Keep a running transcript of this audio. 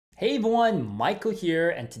Hey everyone, Michael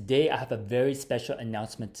here, and today I have a very special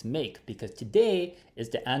announcement to make because today is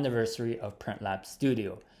the anniversary of PrintLab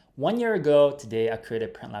Studio. 1 year ago, today I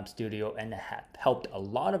created PrintLab Studio and it had helped a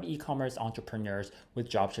lot of e-commerce entrepreneurs with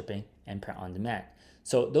dropshipping and print on demand.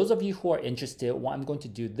 So those of you who are interested, what I'm going to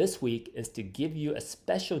do this week is to give you a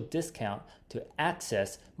special discount to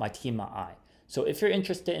access my team and I. So if you're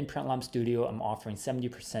interested in PrintLab Studio, I'm offering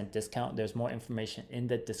 70% discount. There's more information in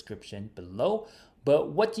the description below. But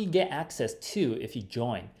what do you get access to if you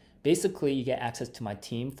join? Basically, you get access to my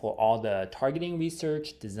team for all the targeting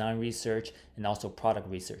research, design research, and also product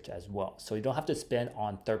research as well. So you don't have to spend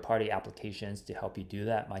on third-party applications to help you do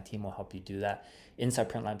that. My team will help you do that inside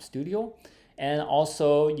PrintLab Studio. And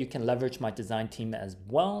also you can leverage my design team as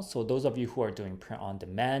well. So those of you who are doing print on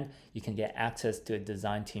demand, you can get access to a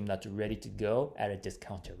design team that's ready to go at a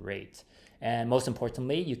discounted rate. And most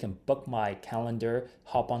importantly, you can book my calendar,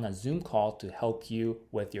 hop on a Zoom call to help you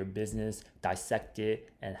with your business, dissect it,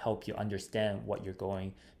 and help you understand what you're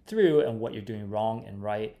going through and what you're doing wrong and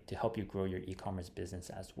right to help you grow your e-commerce business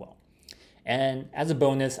as well. And as a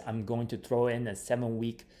bonus, I'm going to throw in a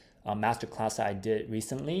 7-week masterclass that I did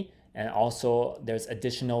recently. And also there's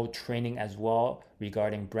additional training as well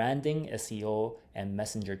regarding branding, SEO, and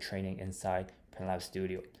messenger training inside PrintLab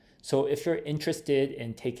Studio. So if you're interested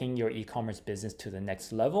in taking your e-commerce business to the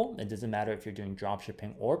next level, it doesn't matter if you're doing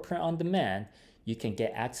dropshipping or print on demand, you can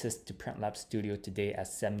get access to PrintLab Studio today at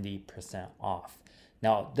 70% off.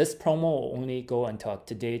 Now, this promo will only go until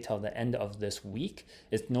today, till the end of this week.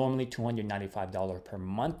 It's normally $295 per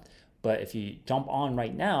month. But if you jump on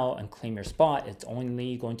right now and claim your spot, it's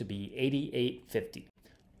only going to be $88.50.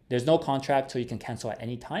 There's no contract, so you can cancel at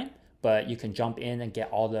any time, but you can jump in and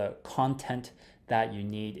get all the content that you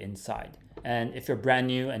need inside. And if you're brand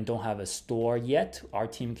new and don't have a store yet, our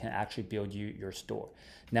team can actually build you your store.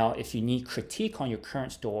 Now, if you need critique on your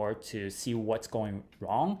current store to see what's going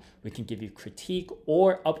wrong, we can give you critique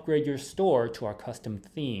or upgrade your store to our custom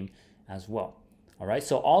theme as well. All right,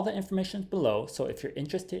 so all the information is below. So if you're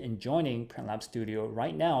interested in joining PrintLab Studio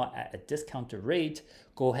right now at a discounted rate,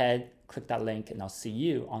 go ahead, click that link, and I'll see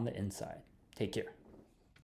you on the inside. Take care.